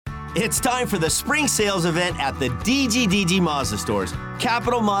It's time for the spring sales event at the DGDG Mazda stores.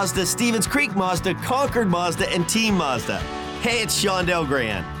 Capital Mazda, Stevens Creek Mazda, Concord Mazda, and Team Mazda. Hey, it's Sean Del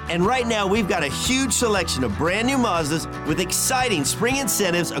Gran. And right now we've got a huge selection of brand new Mazdas with exciting spring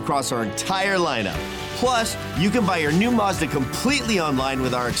incentives across our entire lineup. Plus, you can buy your new Mazda completely online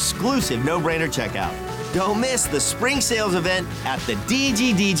with our exclusive no-brainer checkout. Don't miss the spring sales event at the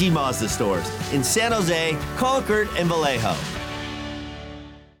DGDG Mazda stores in San Jose, Concord, and Vallejo.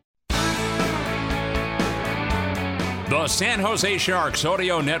 The San Jose Sharks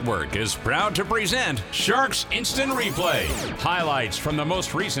Audio Network is proud to present Sharks Instant Replay. Highlights from the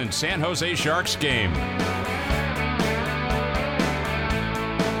most recent San Jose Sharks game.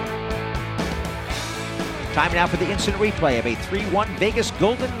 Time now for the instant replay of a 3-1 Vegas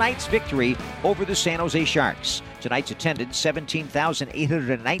Golden Knights victory over the San Jose Sharks. Tonight's attendance,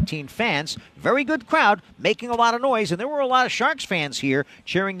 17,819 fans. Very good crowd, making a lot of noise, and there were a lot of Sharks fans here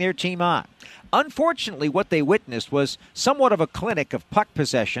cheering their team on. Unfortunately, what they witnessed was somewhat of a clinic of puck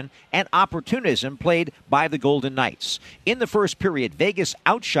possession and opportunism played by the Golden Knights. In the first period, Vegas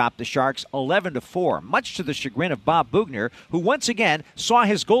outshopped the Sharks 11-4, much to the chagrin of Bob Boughner, who once again saw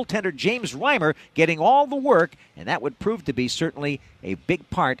his goaltender James Reimer getting all the work, and that would prove to be certainly a big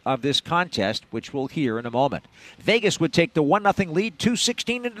part of this contest, which we'll hear in a moment. Vegas would take the 1-0 lead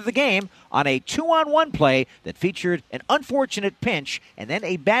 2:16 into the game on a 2-on-1 play that featured an unfortunate pinch and then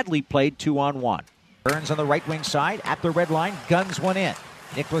a badly played 2-on-1. Burns on the right wing side at the red line, guns one in.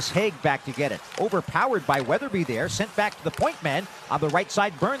 Nicholas Hague back to get it. Overpowered by Weatherby there, sent back to the point man. On the right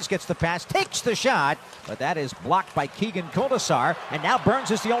side, Burns gets the pass, takes the shot, but that is blocked by Keegan Kolesar. And now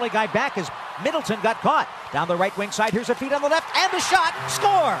Burns is the only guy back as Middleton got caught. Down the right wing side, here's a feed on the left, and the shot,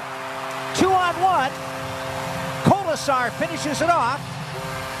 score! 2-on-1. Kolesar finishes it off.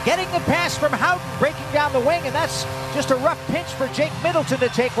 Getting the pass from Houghton, breaking down the wing, and that's just a rough pinch for Jake Middleton to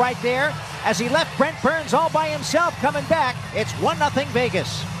take right there as he left Brent Burns all by himself coming back. It's 1-0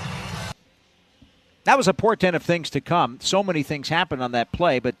 Vegas. That was a portent of things to come. So many things happened on that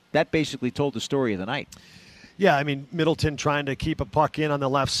play, but that basically told the story of the night. Yeah, I mean, Middleton trying to keep a puck in on the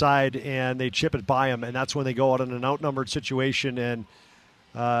left side, and they chip it by him, and that's when they go out in an outnumbered situation. And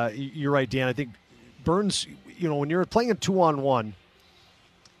you're right, Dan. I think Burns, when you're playing a 2-on-1,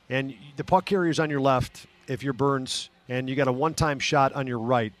 and the puck carrier's on your left, if you're Burns, and you got a one-time shot on your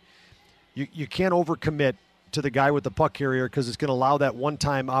right, you can't overcommit to the guy with the puck carrier because it's going to allow that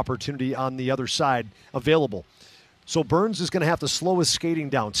one-time opportunity on the other side available. So Burns is going to have to slow his skating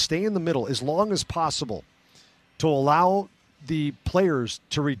down, stay in the middle as long as possible to allow the players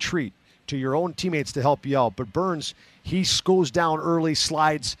to retreat, to your own teammates to help you out. But Burns, he goes down early,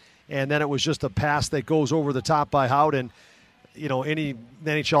 slides, and then it was just a pass that goes over the top by Howden. Any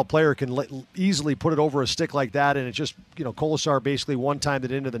NHL player can easily put it over a stick like that, and it just, Kolesar basically one-timed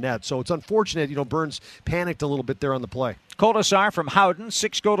it into the net. So it's unfortunate, Burns panicked a little bit there on the play. Kolesar from Howden,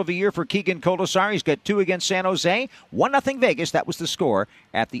 6th goal of the year for Keegan Kolesar. He's got 2 against San Jose. 1-0 Vegas, that was the score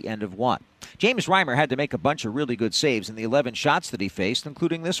at the end of 1. James Reimer had to make a bunch of really good saves in the 11 shots that he faced,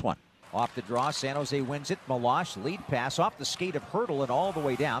 including this one. Off the draw, San Jose wins it. Meloche, lead pass off the skate of Hurdle and all the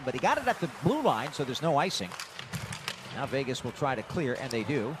way down, but he got it at the blue line, so there's no icing. Now Vegas will try to clear, and they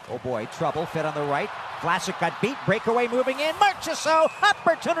do. Oh boy, trouble, fed on the right. Vlasic got beat, breakaway moving in. Marchessault,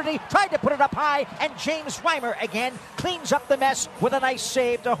 opportunity, tried to put it up high, and James Reimer again cleans up the mess with a nice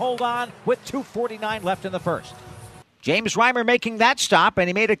save to hold on with 2:49 left in the first. James Reimer making that stop, and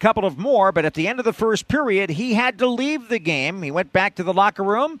he made a couple of more, but at the end of the first period, he had to leave the game. He went back to the locker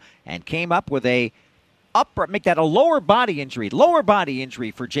room and came up with a lower body injury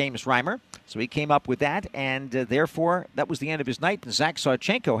for James Reimer. So he came up with that, and therefore that was the end of his night, and Zach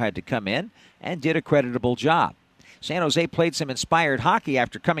Sawchenko had to come in and did a creditable job. San Jose played some inspired hockey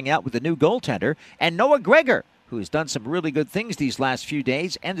after coming out with a new goaltender, and Noah Gregor, who has done some really good things these last few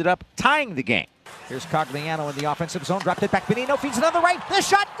days, ended up tying the game. Here's Cogliano in the offensive zone, dropped it back, Bonino feeds it on the right, the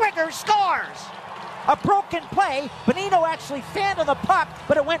shot, Gregor scores! A broken play. Bonino actually fanned on the puck,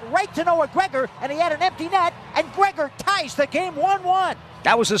 but it went right to Noah Gregor, and he had an empty net, and Gregor ties the game 1-1.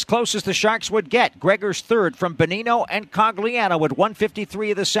 That was as close as the Sharks would get. Gregor's third from Bonino and Cogliano with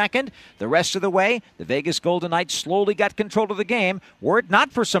 1:53 of the second. The rest of the way, the Vegas Golden Knights slowly got control of the game. Were it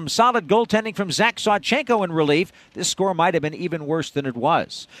not for some solid goaltending from Zach Sawchenko in relief, this score might have been even worse than it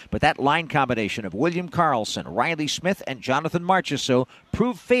was. But that line combination of William Karlsson, Riley Smith, and Jonathan Marchessault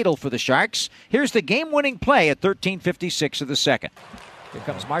proved fatal for the Sharks. Here's the game-winning play at 13:56 of the second. Here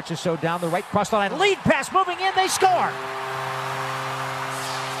comes Marchessault down the right, cross the line, lead pass moving in, they score!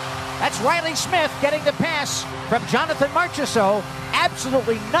 That's Riley Smith getting the pass from Jonathan Marchessault.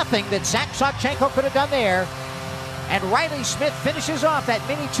 Absolutely nothing that Zach Sawchenko could have done there. And Riley Smith finishes off that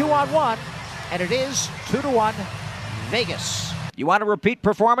mini 2-on-1, and it is 2-1 Vegas. You want a repeat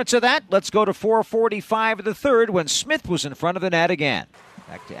performance of that? Let's go to 4:45 of the third when Smith was in front of the net again.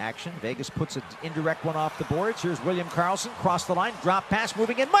 Back to action. Vegas puts an indirect one off the boards. Here's William Karlsson. Cross the line. Drop pass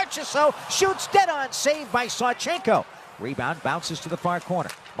moving in. Marchessault shoots dead on. Saved by Sawchenko. Rebound bounces to the far corner.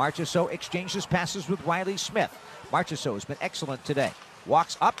 Marchessault exchanges passes with Riley Smith. Marchessault has been excellent today.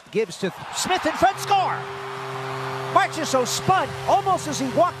 Walks up. Gives to Smith in front. Score! Marchessault spun almost as he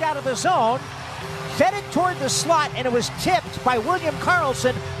walked out of the zone. Fed it toward the slot, and it was tipped by William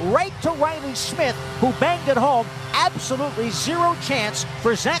Karlsson right to Riley Smith, who banged it home. Absolutely zero chance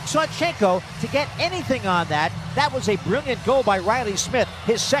for Zach Sawchenko to get anything on that. That was a brilliant goal by Riley Smith,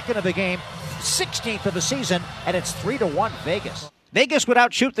 his second of the game, 16th of the season, and it's 3-1 Vegas. Vegas would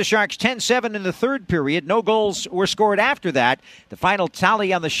outshoot the Sharks 10-7 in the third period. No goals were scored after that. The final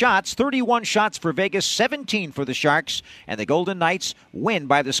tally on the shots, 31 shots for Vegas, 17 for the Sharks, and the Golden Knights win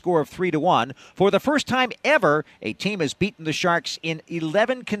by the score of 3-1. For the first time ever, a team has beaten the Sharks in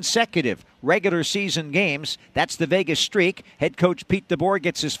 11 consecutive regular season games. That's the Vegas streak. Head coach Pete DeBoer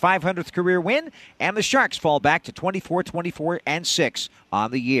gets his 500th career win, and the Sharks fall back to 24-24-6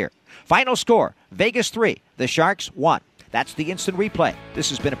 on the year. Final score, Vegas 3, the Sharks 1. That's the instant replay.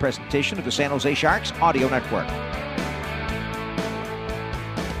 This has been a presentation of the San Jose Sharks Audio Network.